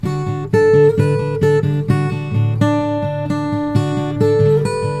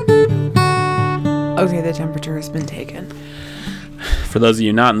the temperature has been taken. For those of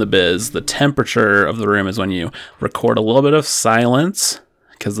you not in the biz, the temperature of the room is when you record a little bit of silence,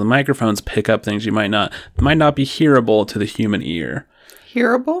 because the microphones pick up things you might not be hearable to the human ear.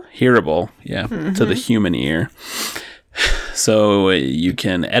 Hearable? Hearable, yeah, to the human ear. So you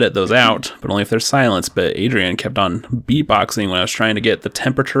can edit those out, but only if there's silence. But Adrian kept on beatboxing when I was trying to get the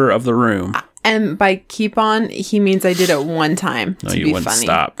temperature of the room. And by keep on, he means I did it one time No, to you be wouldn't funny.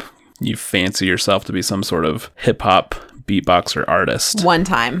 stop. You fancy yourself to be some sort of hip-hop beatboxer artist. One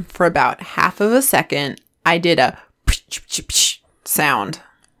time, for about half of a second, I did a sound.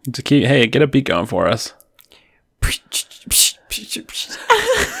 Hey, get a beat going for us.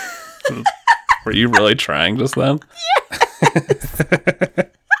 Were you really trying just then?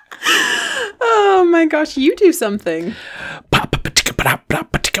 Oh my gosh, you do something.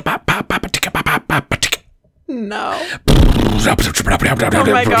 No. Oh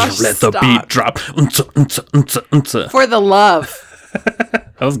my gosh, let the stop. beat drop. For the love.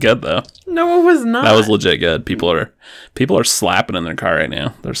 That was good though. No, it was not. That was legit good. People are slapping in their car right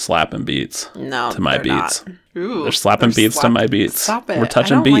now. They're slapping beats no, to my they're beats. Not. Ooh, They're slapping beats to my beats. Stop it. We're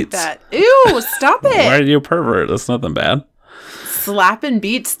touching I don't beats. Like that. Ew, stop it. Why are you a pervert? That's nothing bad. Slapping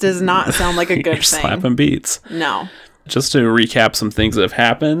beats does not sound like a good You're thing. slapping beats. No. Just to recap some things that have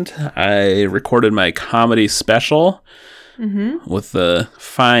happened, I recorded my comedy special with the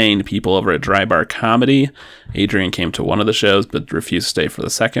fine people over at Dry Bar Comedy. Adrian came to one of the shows, but refused to stay for the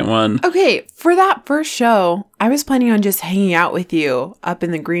second one. Okay, for that first show, I was planning on just hanging out with you up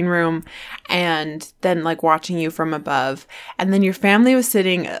in the green room and then like watching you from above. And then your family was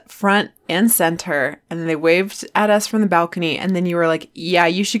sitting front and center and they waved at us from the balcony. And then you were like, yeah,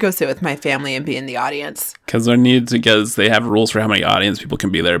 you should go sit with my family and be in the audience. Because they have rules for how many audience people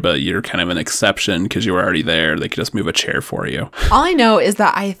can be there, but you're kind of an exception because you were already there. They could just move a chair for you. All I know is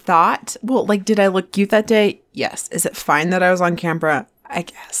that I thought, well, like, did I look cute that day? Yes. Is it fine that I was on camera? I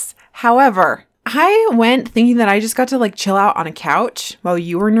guess. However, I went thinking that I just got to like chill out on a couch while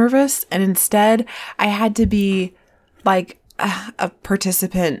you were nervous. And instead I had to be like a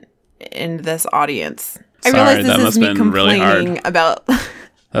participant in this audience. Sorry, I realize that this must is me have been really complaining hard. about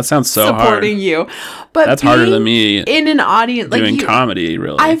That sounds so supporting hard. you. But That's harder than being me in an audience like doing you, comedy,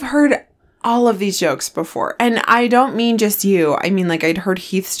 really. I've heard all of these jokes before. And I don't mean just you. I mean, like, I'd heard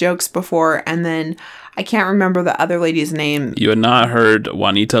Heath's jokes before, and then I can't remember the other lady's name. You had not heard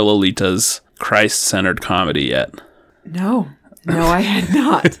Juanita Lolita's Christ-centered comedy yet. No, I had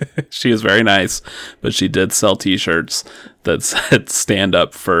not. She is very nice, but she did sell t-shirts that said stand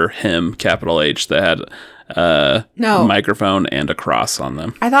up for him, capital H, that had a microphone and a cross on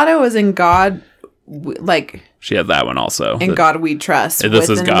them. I thought it was in God, like, She had that one also. in God We Trust, This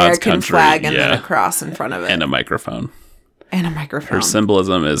with is an God's American country, flag and then yeah. a cross in front of it. And a microphone. And a microphone. Her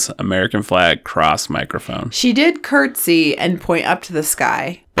symbolism is American flag, cross, microphone. She did curtsy and point up to the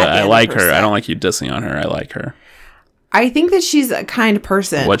sky. But at the I end like of her. set. I don't like you dissing on her. I like her. I think that she's a kind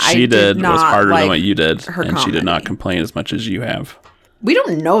person. What she I did was not harder like than what you did. her And she did not comedy. complain as much as you have. We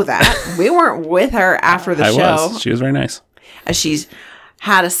don't know that. We weren't with her after the I show. was. She was very nice. As she's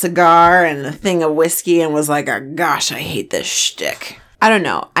had a cigar and a thing of whiskey and was like, oh, gosh, I hate this shtick. I don't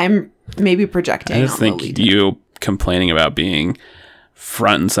know. I'm maybe projecting I just on think Lolita. you complaining about being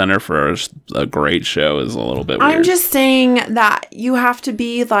front and center for a great show is a little bit weird. I'm just saying that you have to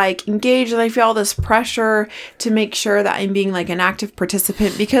be like engaged, and I feel all this pressure to make sure that I'm being like an active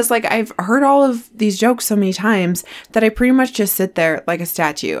participant because like I've heard all of these jokes so many times that I pretty much just sit there like a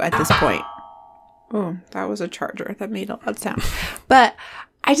statue at this point. Oh, that was a charger that made a loud sound. But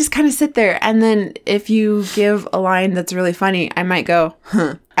I just kind of sit there, and then if you give a line that's really funny, I might go,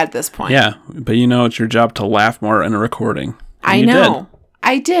 huh, at this point. Yeah, but you know it's your job to laugh more in a recording. And I you know. did.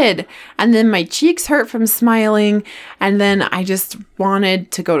 I did. And then my cheeks hurt from smiling. And then I just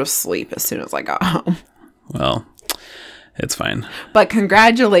wanted to go to sleep as soon as I got home. Well, it's fine. But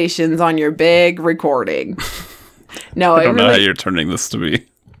congratulations on your big recording. No, I don't know how you're turning this to be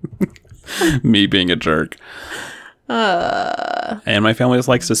me being a jerk. And my family just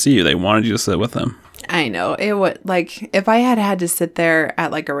likes to see you. They wanted you to sit with them. I know. It would, like, if I had to sit there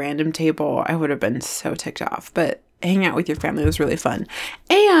at like a random table, I would have been so ticked off. But hanging out with your family was really fun.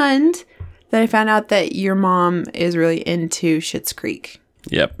 And then I found out that your mom is really into Schitt's Creek.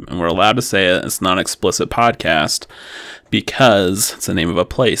 Yep, and we're allowed to say it. It's not an explicit podcast because it's the name of a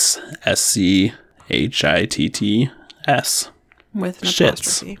place. SCHITTS. With an Schitt's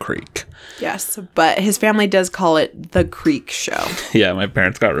apostrophe. Creek. Yes, but his family does call it the Creek Show. Yeah, my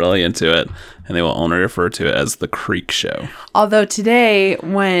parents got really into it, and they will only refer to it as the Creek Show. Although today,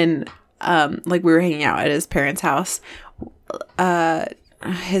 when like we were hanging out at his parents' house,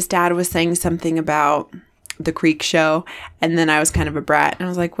 his dad was saying something about the Creek Show, and then I was kind of a brat, and I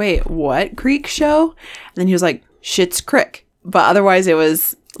was like, wait, what Creek Show? And then he was like, Schitt's Creek. But otherwise it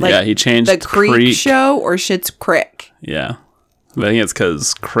was like he changed the Creek Show or Schitt's Creek. Yeah. But I think it's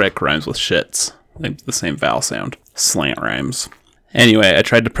because crick rhymes with shits. Like the same vowel sound. Slant rhymes. Anyway, I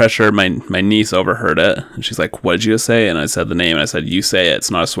tried to pressure. My niece overheard it. And she's like, what did you say? And I said the name. And I said, you say it.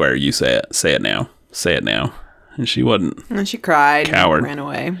 It's not a swear. You say it. Say it now. Say it now. And she wouldn't. And she cried. Coward. And ran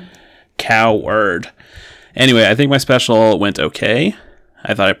away. Coward. Anyway, I think my special went okay.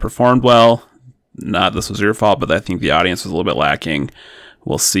 I thought I performed well. Not this was your fault, but I think the audience was a little bit lacking.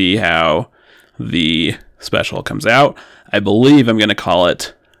 We'll see how the special comes out. I believe I'm going to call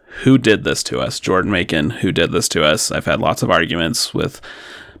it Who Did This to Us? Jordan Macon, Who Did This to Us? I've had lots of arguments with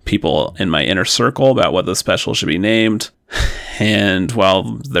people in my inner circle about what the special should be named. And while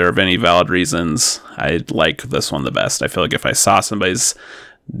there are many valid reasons, I like this one the best. I feel like if I saw somebody's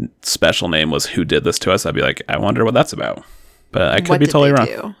special name was Who Did This to Us, I'd be like, I wonder what that's about. But I could be totally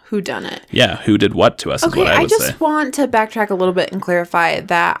wrong. Who done it? Yeah, who did what to us is what I would say. I just want to backtrack a little bit and clarify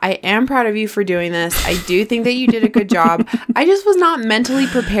that I am proud of you for doing this. I do think that you did a good job. I just was not mentally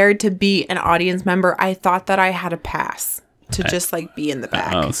prepared to be an audience member. I thought that I had a pass to just like be in the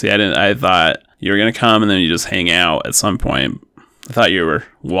back. Oh, see, I thought you were going to come and then you just hang out at some point. I thought you were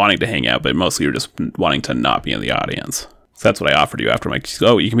wanting to hang out, but mostly you were just wanting to not be in the audience. So that's what I offered you after. I'm like,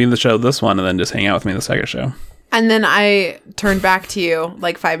 oh, you can be in the show this one and then just hang out with me in the second show. And then I turned back to you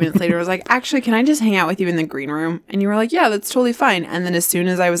like 5 minutes later. I was like, actually, can I just hang out with you in the green room? And you were like, yeah, that's totally fine. And then as soon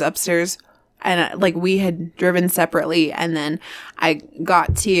as I was upstairs and like we had driven separately and then I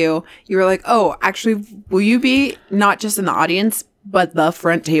got to you, you were like, oh, actually, will you be not just in the audience, but the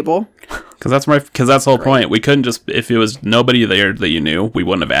front table? Because that's the whole point. We couldn't just, if it was nobody there that you knew, we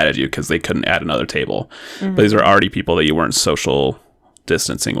wouldn't have added you because they couldn't add another table. Mm-hmm. But these are already people that you weren't social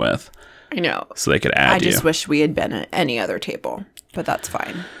distancing with. I know. So they could add you. I just wish we had been at any other table, but that's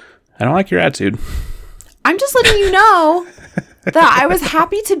fine. I don't like your attitude. I'm just letting you know that I was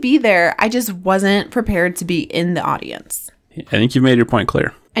happy to be there. I just wasn't prepared to be in the audience. I think you've made your point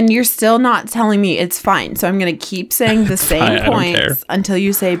clear. And you're still not telling me it's fine. So I'm going to keep saying the same points until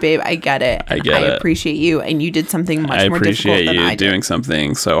you say, babe, I get it. I appreciate you. And you did something much more difficult than I did. I appreciate you doing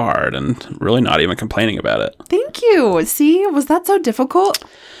something so hard and really not even complaining about it. Thank you. See, was that so difficult?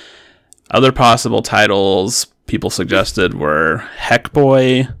 Other possible titles people suggested were Heck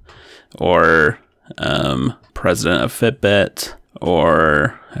Boy or President of Fitbit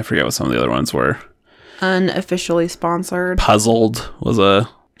or I forget what some of the other ones were. Unofficially sponsored. Puzzled was a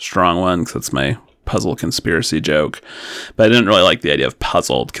strong one because it's my puzzle conspiracy joke. But I didn't really like the idea of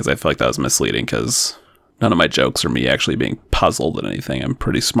puzzled because I feel like that was misleading because none of my jokes are me actually being puzzled at anything. I'm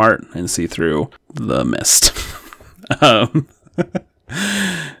pretty smart and see through the mist.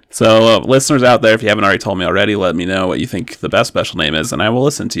 So listeners out there, if you haven't already told me already, let me know what you think the best special name is, and I will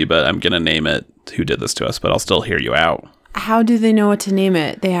listen to you, but I'm going to name it Who Did This to Us, but I'll still hear you out. How do they know what to name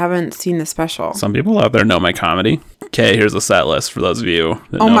it? They haven't seen the special. Some people out there know my comedy. Okay, here's a set list for those of you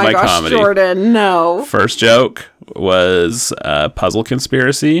that know my comedy. Jordan, no. First joke was Puzzle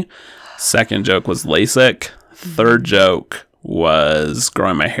Conspiracy. Second joke was LASIK. Third joke was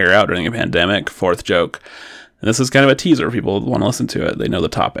growing my hair out during a pandemic. Fourth joke, and this is kind of a teaser. People want to listen to it. They know the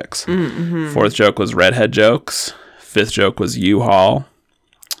topics. Mm-hmm. Fourth joke was redhead jokes. Fifth joke was U-Haul.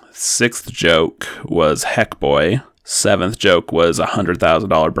 Sixth joke was Heck Boy. Seventh joke was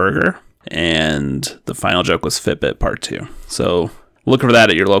 $100,000 burger. And the final joke was Fitbit Part 2. So look for that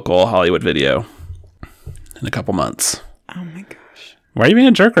at your local Hollywood Video in a couple months. Oh my gosh. Why are you being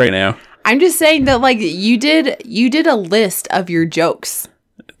a jerk right now? I'm just saying that like you did a list of your jokes.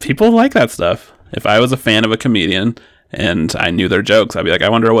 People like that stuff. If I was a fan of a comedian and I knew their jokes, I'd be like, I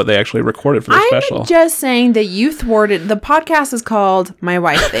wonder what they actually recorded for their special. I'm just saying that you thwarted. The podcast is called My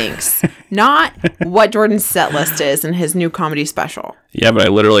Wife Thinks, not what Jordan's set list is in his new comedy special. Yeah, but I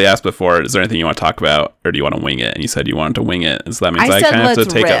literally asked before, is there anything you want to talk about or do you want to wing it? And you said you wanted to wing it. And so that means I kind of have to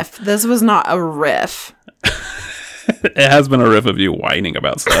take riff. This was not a riff. It has been a riff of you whining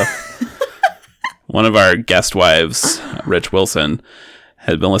about stuff. One of our guest wives, Rich Wilson,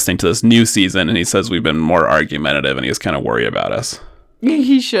 had been listening to this new season, and he says we've been more argumentative, and he was kind of worried about us.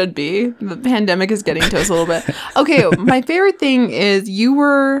 He should be. The pandemic is getting to us a little bit. Okay, my favorite thing is you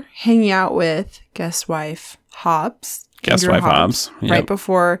were hanging out with guest wife Hobbs. Guest wife Hobbs. Yep. Right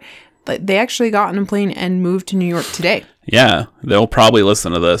before they actually got on a plane and moved to New York today. Yeah, they'll probably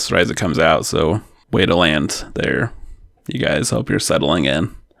listen to this right as it comes out, so way to land there. You guys, hope you're settling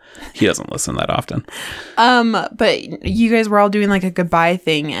in. He doesn't listen that often. But you guys were all doing like a goodbye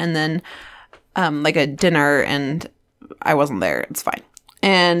thing and then like a dinner and I wasn't there. It's fine.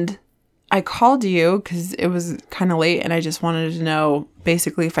 And I called you because it was kind of late and I just wanted to know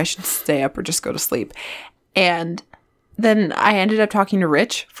basically if I should stay up or just go to sleep. And then I ended up talking to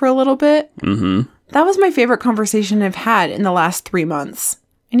Rich for a little bit. Mm-hmm. That was my favorite conversation I've had in the last 3 months.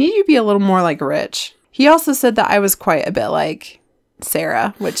 I need you to be a little more like Rich. He also said that I was quite a bit like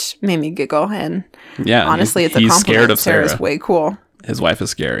Sarah, which made me giggle. And yeah, honestly, it's a compliment. Scared of Sarah's Sarah. way cool. His wife is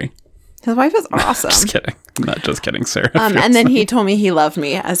scary. His wife is awesome. Just kidding. Not just kidding, Sarah. And then he told me he loved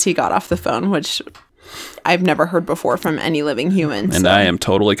me as he got off the phone, which I've never heard before from any living human. And I am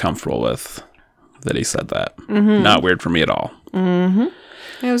totally comfortable with that he said that. Mm-hmm. Not weird for me at all. Mm-hmm.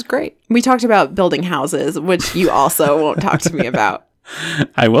 It was great. We talked about building houses, which you also won't talk to me about.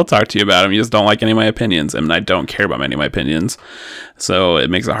 I will talk to you about them. You just don't like any of my opinions, and I don't care about any of my opinions. So it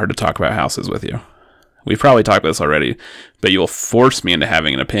makes it hard to talk about houses with you. We've probably talked about this already, but you will force me into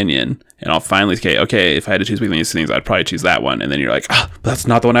having an opinion, and I'll finally say, okay, if I had to choose between these things, I'd probably choose that one. And then you're like, that's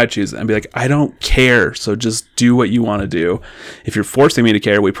not the one I'd choose. And I'd be like, I don't care, so just do what you want to do. If you're forcing me to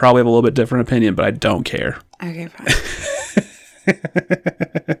care, we probably have a little bit different opinion, but I don't care. Okay, fine.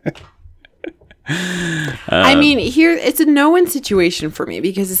 I mean, here, it's a no-win situation for me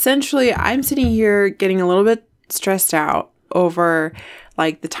because essentially I'm sitting here getting a little bit stressed out over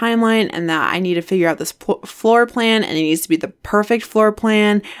like the timeline and that I need to figure out this floor plan and it needs to be the perfect floor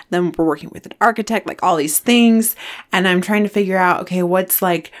plan. Then we're working with an architect, like all these things. And I'm trying to figure out, okay, what's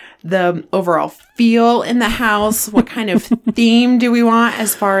like the overall feel in the house? What kind of theme do we want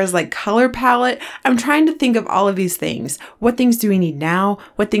as far as like color palette? I'm trying to think of all of these things. What things do we need now?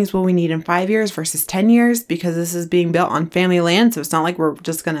 What things will we need in 5 years versus 10 years? Because this is being built on family land. So it's not like we're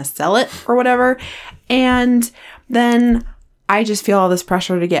just going to sell it or whatever. And then I just feel all this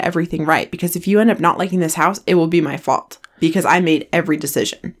pressure to get everything right because if you end up not liking this house, it will be my fault because I made every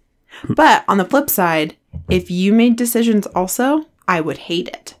decision. But on the flip side, if you made decisions also, I would hate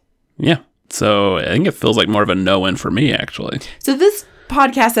it. Yeah. So I think it feels like more of a no-win for me, actually. So this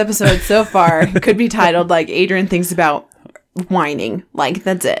podcast episode so far could be titled like Adrian thinks about whining. Like,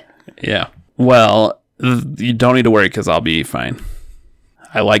 that's it. Yeah. Well, you don't need to worry because I'll be fine.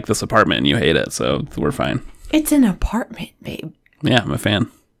 I like this apartment and you hate it, so we're fine. It's an apartment, babe. Yeah, I'm a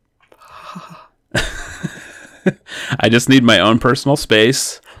fan. I just need my own personal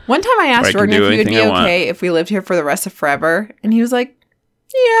space. One time I asked Jordan if he would be okay if we lived here for the rest of forever. And he was like,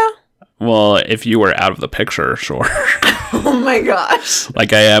 yeah. Well, if you were out of the picture, sure. Oh my gosh.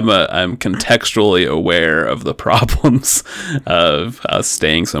 Like I'm contextually aware of the problems of us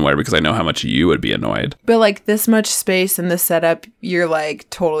staying somewhere because I know how much you would be annoyed. But like this much space and this setup, you're like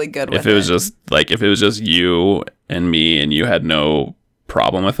totally good with it. If it was just you and me and you had no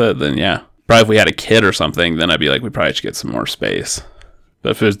problem with it, then yeah. Probably if we had a kid or something, then I'd be like, we probably should get some more space.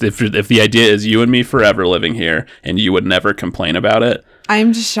 But if the idea is you and me forever living here and you would never complain about it,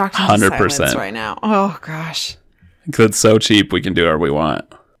 I'm just shocked into 100% silence right now. Oh gosh. Because it's so cheap, we can do whatever we want.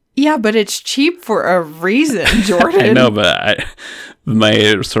 Yeah, but it's cheap for a reason, Jordan. I know, but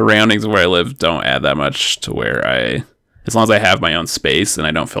my surroundings where I live don't add that much to where as long as I have my own space and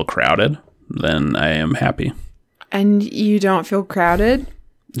I don't feel crowded, then I am happy. And you don't feel crowded?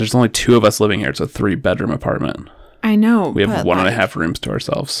 There's only 2 of us living here. It's a 3-bedroom apartment. I know. We have 1.5 rooms to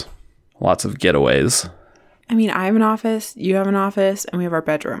ourselves. Lots of getaways. I mean, I have an office, you have an office, and we have our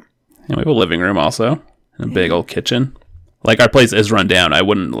bedroom. And we have a living room also. And a big old kitchen. Like, our place is run down. I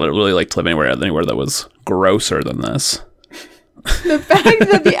wouldn't really like to live anywhere that was grosser than this. The fact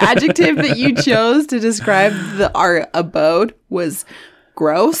that the adjective that you chose to describe our abode was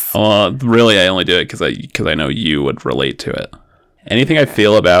gross. Well, really, I only do it because I know you would relate to it. Anything I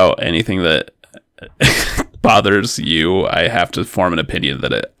feel about anything that bothers you, I have to form an opinion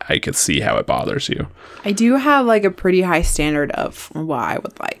that I could see how it bothers you. I do have like a pretty high standard of what I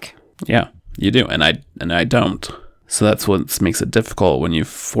would like. Yeah, you do, and I don't. So that's what makes it difficult when you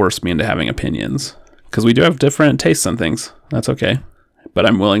force me into having opinions. Because we do have different tastes on things. That's okay. But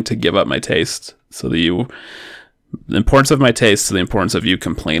I'm willing to give up my taste so that the importance of my taste to the importance of you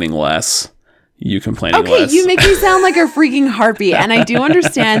complaining less. You complaining less. Okay, you make me sound like a freaking harpy, and I do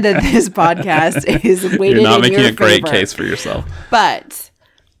understand that this podcast is weighted in your favor. You're not making a great case for yourself. But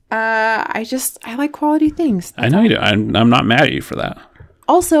I like quality things. I know you do. I'm not mad at you for that.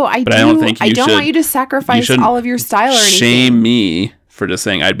 Also, I don't want you to sacrifice all of your style or anything. Shame me for just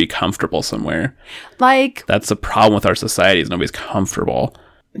saying I'd be comfortable somewhere. Like, that's the problem with our society is nobody's comfortable.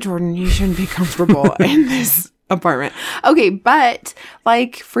 Jordan, you shouldn't be comfortable in this apartment. Okay, but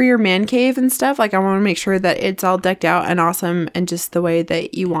like for your man cave and stuff, like I want to make sure that it's all decked out and awesome and just the way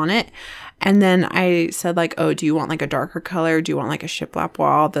that you want it. And then I said like, oh, do you want like a darker color? Do you want like a shiplap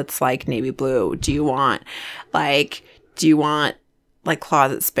wall that's like navy blue? Do you want like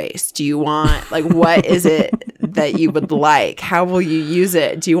closet space? Do you want like what is it that you would like? How will you use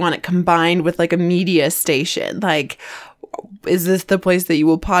it? Do you want it combined with like a media station? Like, is this the place that you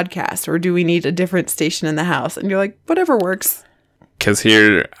will podcast, or do we need a different station in the house? And you're like, whatever works. Because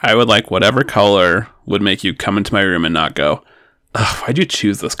here, I would like whatever color would make you come into my room and not go, ugh, why'd you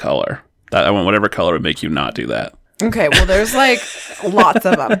choose this color? I want whatever color would make you not do that. Okay, well, there's like lots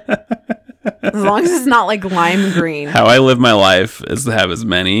of them. As long as it's not like lime green. How I live my life is to have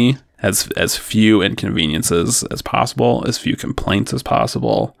as few inconveniences as possible, as few complaints as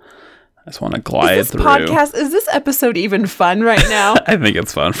possible. I just want to glide through. Is this episode even fun right now? I think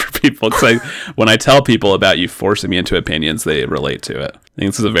it's fun for people because when I tell people about you forcing me into opinions, they relate to it. I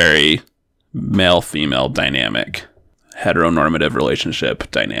think this is a very male-female dynamic, heteronormative relationship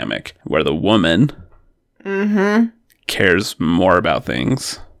dynamic, where the woman cares more about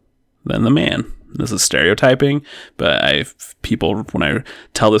things than the man. This is stereotyping, but people, when I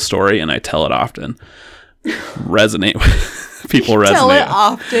tell this story, and I tell it often, resonate with. People resonate. Tell it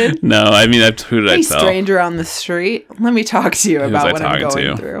often. No, I mean, who did I tell? Stranger on the street. Let me talk to you about what I'm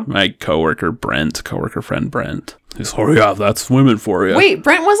going through. My coworker friend Brent. He's, oh yeah, that's women for you. Wait,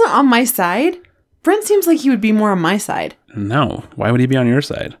 Brent wasn't on my side? Brent seems like he would be more on my side. No, why would he be on your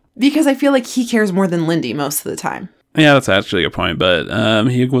side? Because I feel like he cares more than Lindy most of the time. Yeah, that's actually a point, but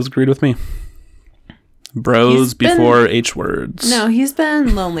he was agreed with me. Bros before H words. No, he's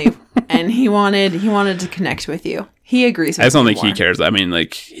been lonely, and he wanted to connect with you. He agrees with you. I just don't think he cares. I mean,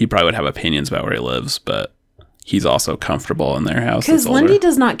 like, he probably would have opinions about where he lives, but he's also comfortable in their house. Because Lindy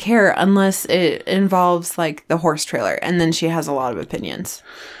does not care unless it involves, like, the horse trailer, and then she has a lot of opinions,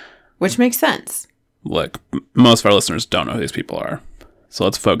 which makes sense. Look, most of our listeners don't know who these people are, so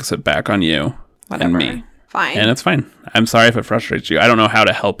let's focus it back on you and me. Fine. And it's fine. I'm sorry if it frustrates you. I don't know how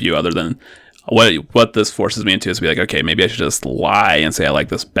to help you other than what this forces me into is to be like, okay, maybe I should just lie and say I like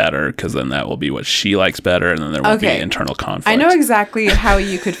this better, because then that will be what she likes better, and then there won't be internal conflict. I know exactly how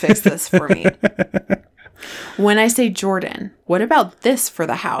you could fix this for me. When I say, Jordan, what about this for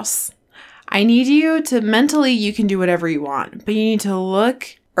the house? I need you to, mentally, you can do whatever you want, but you need to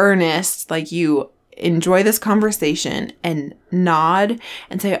look earnest, like you enjoy this conversation, and nod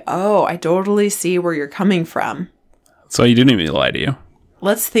and say, oh, I totally see where you're coming from. So you do need me to lie to you.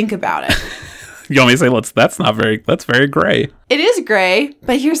 Let's think about it. You want me to say, that's very gray. It is gray,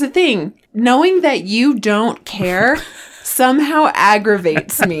 but here's the thing. Knowing that you don't care somehow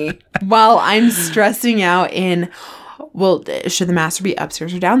aggravates me while I'm stressing out in, well, should the master be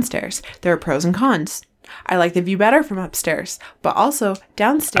upstairs or downstairs? There are pros and cons. I like the view better from upstairs, but also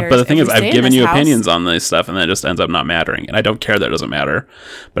downstairs. But the thing is, I've given you opinions on this stuff, and then it just ends up not mattering. And I don't care that it doesn't matter,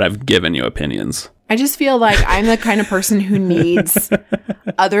 but I've given you opinions. I just feel like I'm the kind of person who needs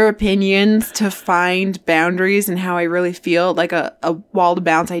other opinions to find boundaries and how I really feel, like a wall to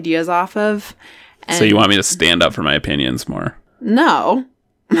bounce ideas off of. And so you want me to stand up for my opinions more? No.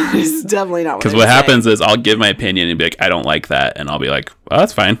 It's definitely not what Because what happens is I'll give my opinion and be like, I don't like that. And I'll be like, well,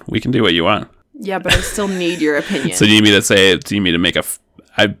 that's fine. We can do what you want. Yeah, but I still need your opinion. So do you need me to say, do you need me to make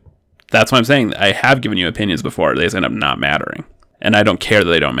that's what I'm saying. I have given you opinions before. They just end up not mattering. And I don't care that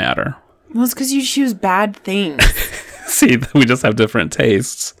they don't matter. Well, it's because you choose bad things. See, we just have different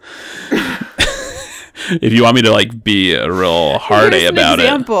tastes. If you want me to like be a real hard A about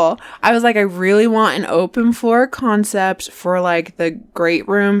example. I was like, I really want an open floor concept for like the great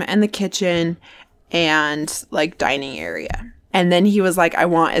room and the kitchen and like dining area. And then he was like, I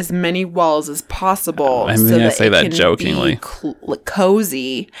want as many walls as possible. I mean, so I say that jokingly.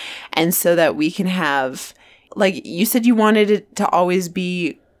 Cozy. And so that we can have, like, you said you wanted it to always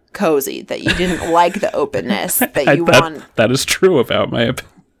be cozy, that you didn't like the openness, that you want. That is true about my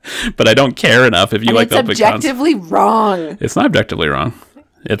opinion. But I don't care enough if you like the open concept. It's objectively wrong. It's not objectively wrong.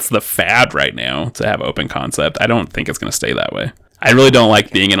 It's the fad right now to have open concept. I don't think it's going to stay that way. I really don't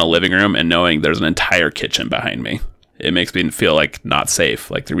like being in a living room and knowing there's an entire kitchen behind me. It makes me feel like not safe,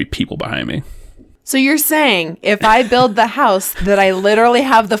 like there'd be people behind me. So you're saying if I build the house that I literally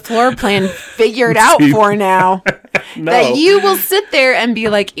have the floor plan figured out for now, no. That you will sit there and be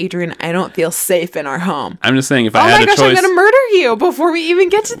like, Adrian, I don't feel safe in our home. I'm just saying if I had a choice. I'm going to murder you before we even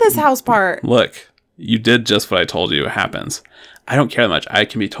get to this house part. Look, you did just what I told you happens. I don't care that much. I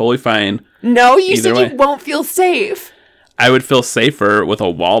can be totally fine. No, you said you won't feel safe. I would feel safer with a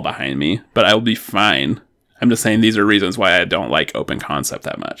wall behind me, but I will be fine. I'm just saying these are reasons why I don't like open concept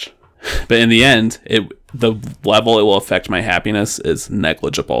that much. But in the end, the level it will affect my happiness is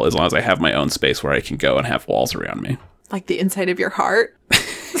negligible as long as I have my own space where I can go and have walls around me. Like the inside of your heart?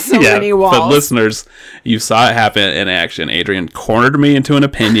 many walls. But listeners, you saw it happen in action. Adrian cornered me into an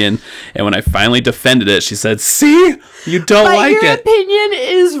opinion, and when I finally defended it, she said, "See, you don't like your it. Opinion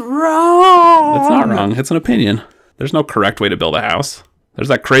is wrong." It's not wrong. It's an opinion. There's no correct way to build a house. There's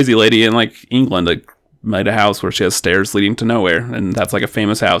that crazy lady in like England that made a house where she has stairs leading to nowhere, and that's like a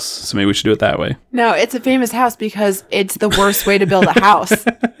famous house. So maybe we should do it that way. No, it's a famous house because it's the worst way to build a house.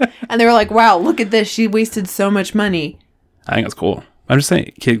 And they were like, "Wow, look at this. She wasted so much money." I think that's cool. I'm just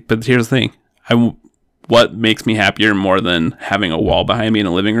saying, but here's the thing. What makes me happier more than having a wall behind me in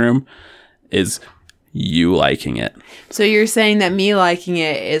a living room is you liking it. So you're saying that me liking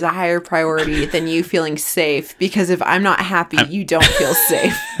it is a higher priority than you feeling safe, because if I'm not happy, you don't feel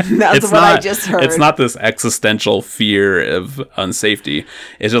safe. That's what I just heard. It's not this existential fear of unsafety.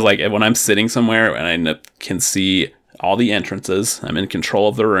 It's just like when I'm sitting somewhere and I can see all the entrances, I'm in control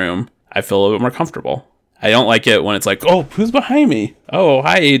of the room, I feel a little bit more comfortable. I don't like it when it's like, "Oh, who's behind me? Oh,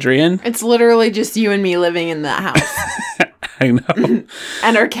 hi, Adrian." It's literally just you and me living in that house. I know.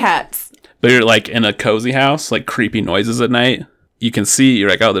 And our cats. But you're like in a cozy house, like creepy noises at night. You can see, you're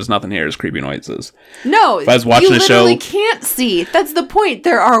like, "Oh, there's nothing here. There's creepy noises." No, if I was watching you a show, literally can't see. That's the point.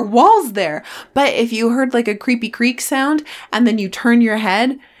 There are walls there. But if you heard like a creepy creak sound and then you turn your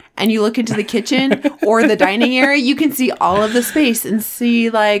head and you look into the kitchen or the dining area, you can see all of the space and see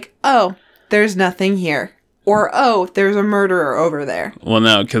like, "Oh, there's nothing here." Or, "Oh, there's a murderer over there." Well,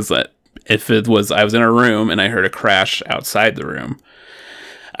 no, because if it was, I was in a room and I heard a crash outside the room,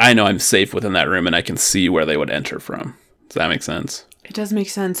 I know I'm safe within that room and I can see where they would enter from. Does that make sense? It does make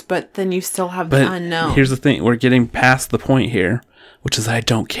sense, but then you still have the unknown. Here's the thing. We're getting past the point here, which is I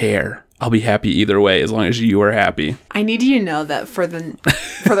don't care. I'll be happy either way as long as you are happy. I need you to know that for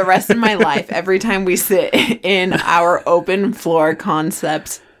the rest of my life, every time we sit in our open floor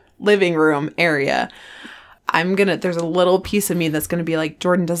concept living room area, there's a little piece of me that's gonna be like,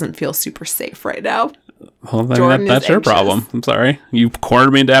 Jordan doesn't feel super safe right now. Well, that's your problem. I'm sorry. You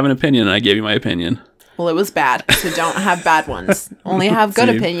cornered me into having an opinion and I gave you my opinion. Well, it was bad, so don't have bad ones. Only have good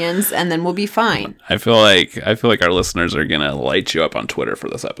opinions, and then we'll be fine. I feel like our listeners are gonna light you up on Twitter for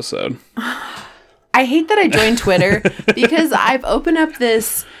this episode. I hate that I joined Twitter because I've opened up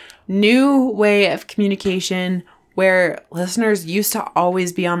this new way of communication where listeners used to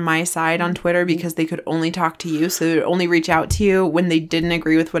always be on my side on Twitter because they could only talk to you, so they would only reach out to you when they didn't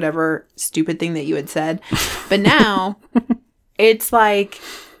agree with whatever stupid thing that you had said. But now, it's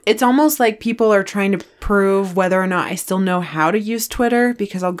almost like people are trying to prove whether or not I still know how to use Twitter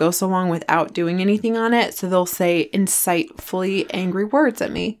because I'll go so long without doing anything on it, so they'll say insightfully angry words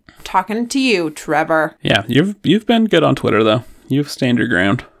at me. I'm talking to you, Trevor. Yeah, you've been good on Twitter, though. You've stand your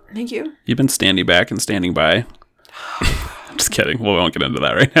ground. Thank you. You've been standing back and standing by. Just kidding. Well, we won't get into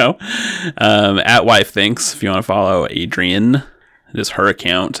that right now. At Wife Thinks, if you want to follow Adrian, it is her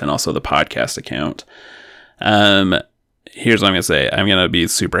account and also the podcast account. Here's what I'm going to say. I'm going to be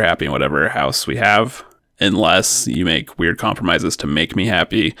super happy in whatever house we have, unless you make weird compromises to make me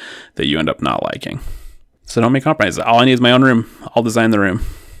happy that you end up not liking. So don't make compromises. All I need is my own room. I'll design the room.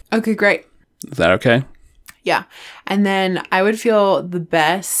 Okay, great. Is that okay? Yeah. And then I would feel the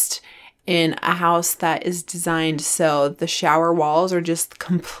best in a house that is designed so the shower walls are just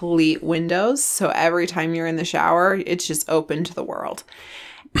complete windows. So every time you're in the shower, it's just open to the world.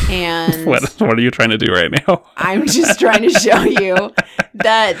 And what are you trying to do right now? I'm just trying to show you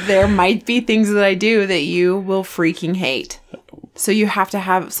that there might be things that I do that you will freaking hate. So you have to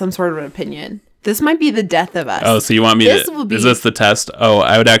have some sort of an opinion. This might be the death of us. Oh, so you want me to... Is this the test? Oh,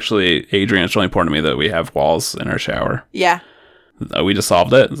 I would actually... Adrian, it's really important to me that we have walls in our shower. Yeah. We just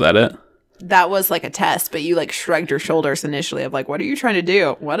solved it? Is that it? That was like a test, but you like shrugged your shoulders initially of like, what are you trying to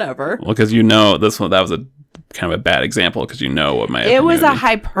do? Whatever. Well, because you know that was a kind of a bad example because you know what my... It was a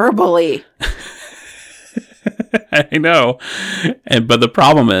hyperbole. I know. But the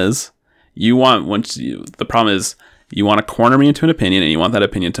problem is, you want to corner me into an opinion and you want that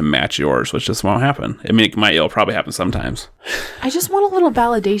opinion to match yours, which just won't happen. I mean, it'll probably happen sometimes. I just want a little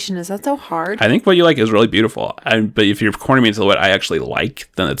validation. Is that so hard? I think what you like is really beautiful. But if you're cornering me into what I actually like,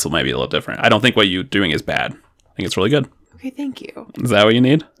 then it might be a little different. I don't think what you're doing is bad. I think it's really good. Okay, thank you. Is that what you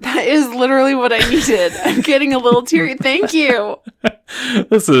need? That is literally what I needed. I'm getting a little teary. Thank you.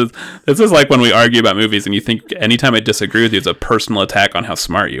 This is like when we argue about movies and you think anytime I disagree with you, it's a personal attack on how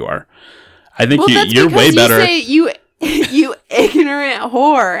smart you are. I think you're way better. You ignorant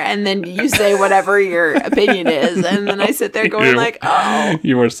whore, and then you say whatever your opinion is, and then I sit there going like, oh.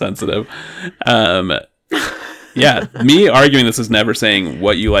 You were sensitive. Yeah, me arguing this is never saying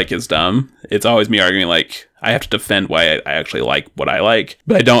what you like is dumb. It's always me arguing like, I have to defend why I actually like what I like,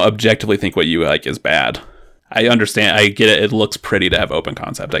 but I don't objectively think what you like is bad. I understand. I get it. It looks pretty to have open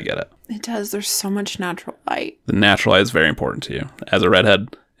concept. I get it. It does. There's so much natural light. The natural light is very important to you. As a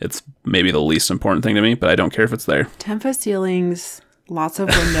redhead, it's maybe the least important thing to me, but I don't care if it's there. 10-foot ceilings, lots of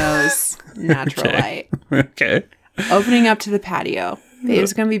windows, natural light. Okay. Opening up to the patio.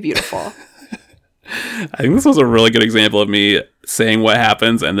 It's going to be beautiful. I think this was a really good example of me saying what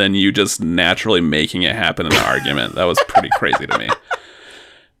happens and then you just naturally making it happen in an argument. That was pretty crazy to me.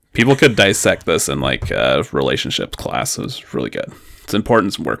 People could dissect this in like a relationship class. It was really good. It's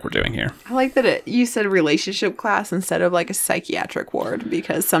important work we're doing here. I like that you said relationship class instead of like a psychiatric ward,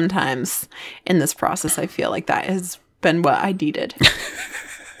 because sometimes in this process I feel like that has been what I needed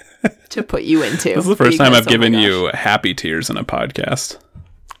to put you into. This is the first time I've given you happy tears in a podcast.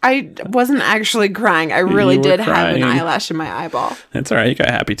 I wasn't actually crying. I really did have an eyelash in my eyeball. It's all right. You got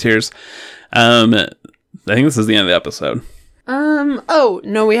happy tears. I think this is the end of the episode. Oh,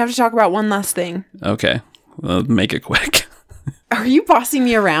 no, we have to talk about one last thing. Okay. Well, make it quick. Are you bossing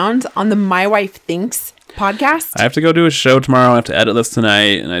me around on the My Wife Thinks podcast? I have to go do a show tomorrow. I have to edit this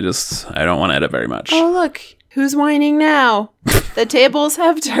tonight, and I don't want to edit very much. Oh, look. Who's whining now? The tables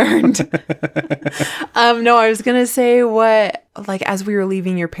have turned. No, I was going to say as we were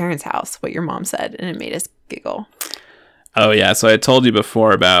leaving your parents' house, what your mom said, and it made us giggle. Oh, yeah. So I told you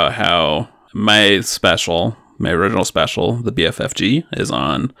before about how my original special, the BFFG, is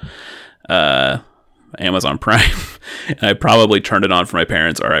on Amazon Prime. And I probably turned it on for my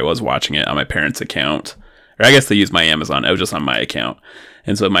parents, or I was watching it on my parents' account. Or I guess they used my Amazon. I was just on my account.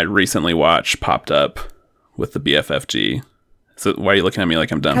 And so my recently watched popped up with the BFFG. So why are you looking at me like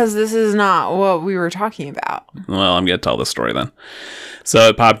I'm dumb? Because this is not what we were talking about. Well, I'm going to tell the story then. So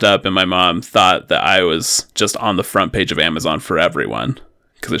it popped up and my mom thought that I was just on the front page of Amazon for everyone,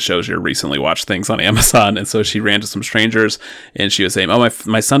 because it shows your recently watched things on Amazon. And so she ran to some strangers and she was saying, oh,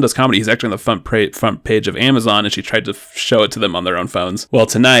 my son does comedy. He's actually on the front page of Amazon. And she tried to show it to them on their own phones. Well,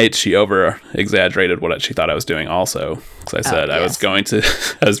 tonight she over-exaggerated what she thought I was doing also. Because I said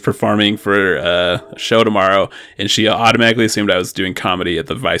yes. I was performing for a show tomorrow. And she automatically assumed I was doing comedy at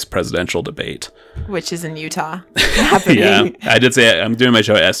the vice presidential debate. Which is in Utah happening. Yeah, I did say I'm doing my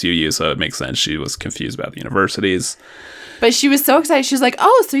show at SUU, so it makes sense. She was confused about the universities. But she was so excited. She was like,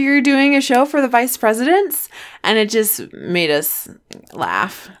 oh, so you're doing a show for the vice presidents? And it just made us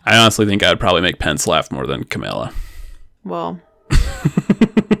laugh. I honestly think I'd probably make Pence laugh more than Kamala. Well,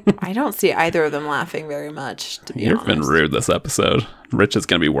 I don't see either of them laughing very much, to be honest. You've been rude this episode. Rich is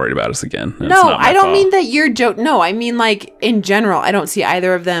going to be worried about us again. No, I don't mean that you're joking. No, I mean like in general, I don't see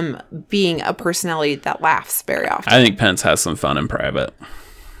either of them being a personality that laughs very often. I think Pence has some fun in private.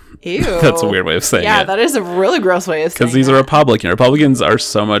 Ew. That's a weird way of saying it. Yeah, that is a really gross way of saying it. Because he's a Republican. Republicans are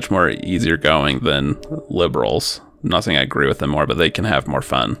so much more easier going than liberals. I'm not saying I agree with them more, but they can have more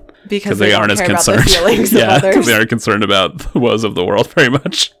fun. Because they aren't as concerned. Yeah, because they aren't concerned about the woes of the world very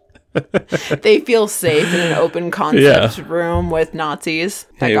much. They feel safe in an open concept room with Nazis.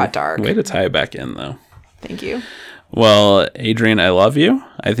 That got dark. Way to tie it back in, though. Thank you. Well, Adrian, I love you.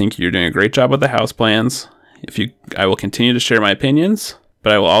 I think you're doing a great job with the house plans. I will continue to share my opinions,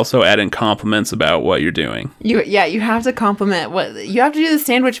 but I will also add in compliments about what you're doing. You have to compliment you have to do the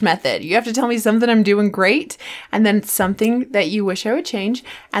sandwich method. You have to tell me something I'm doing great, and then something that you wish I would change,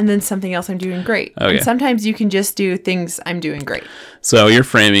 and then something else I'm doing great. Okay. And sometimes you can just do things I'm doing great. So you're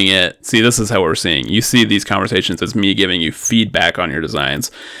framing it. See, this is how we're seeing. You see these conversations as me giving you feedback on your designs,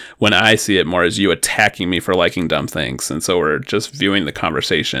 when I see it more as you attacking me for liking dumb things. And so we're just viewing the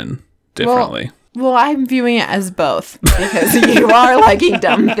conversation differently. Well, I'm viewing it as both, because you are liking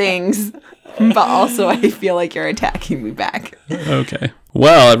dumb things, but also I feel like you're attacking me back. Okay.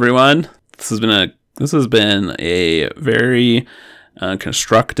 Well, everyone, this has been a very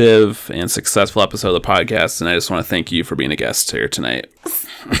constructive and successful episode of the podcast, and I just want to thank you for being a guest here tonight.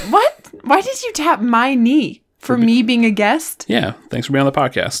 What? Why did you tap my knee for me being a guest? Yeah, thanks for being on the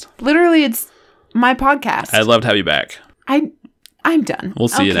podcast. Literally, it's my podcast. I'd love to have you back. I'm done. We'll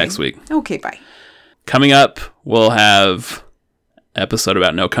see you next week. Okay, bye. Coming up, we'll have episode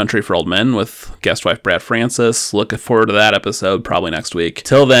about No Country for Old Men with guest wife Brad Francis. Looking forward to that episode probably next week.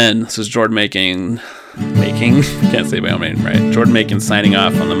 Till then, this is Jordan Making can't say my own name right. Jordan Making signing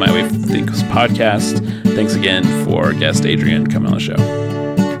off on the My Wife Thinks podcast. Thanks again for guest Adrian coming on the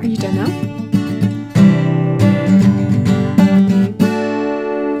show. Are you done now?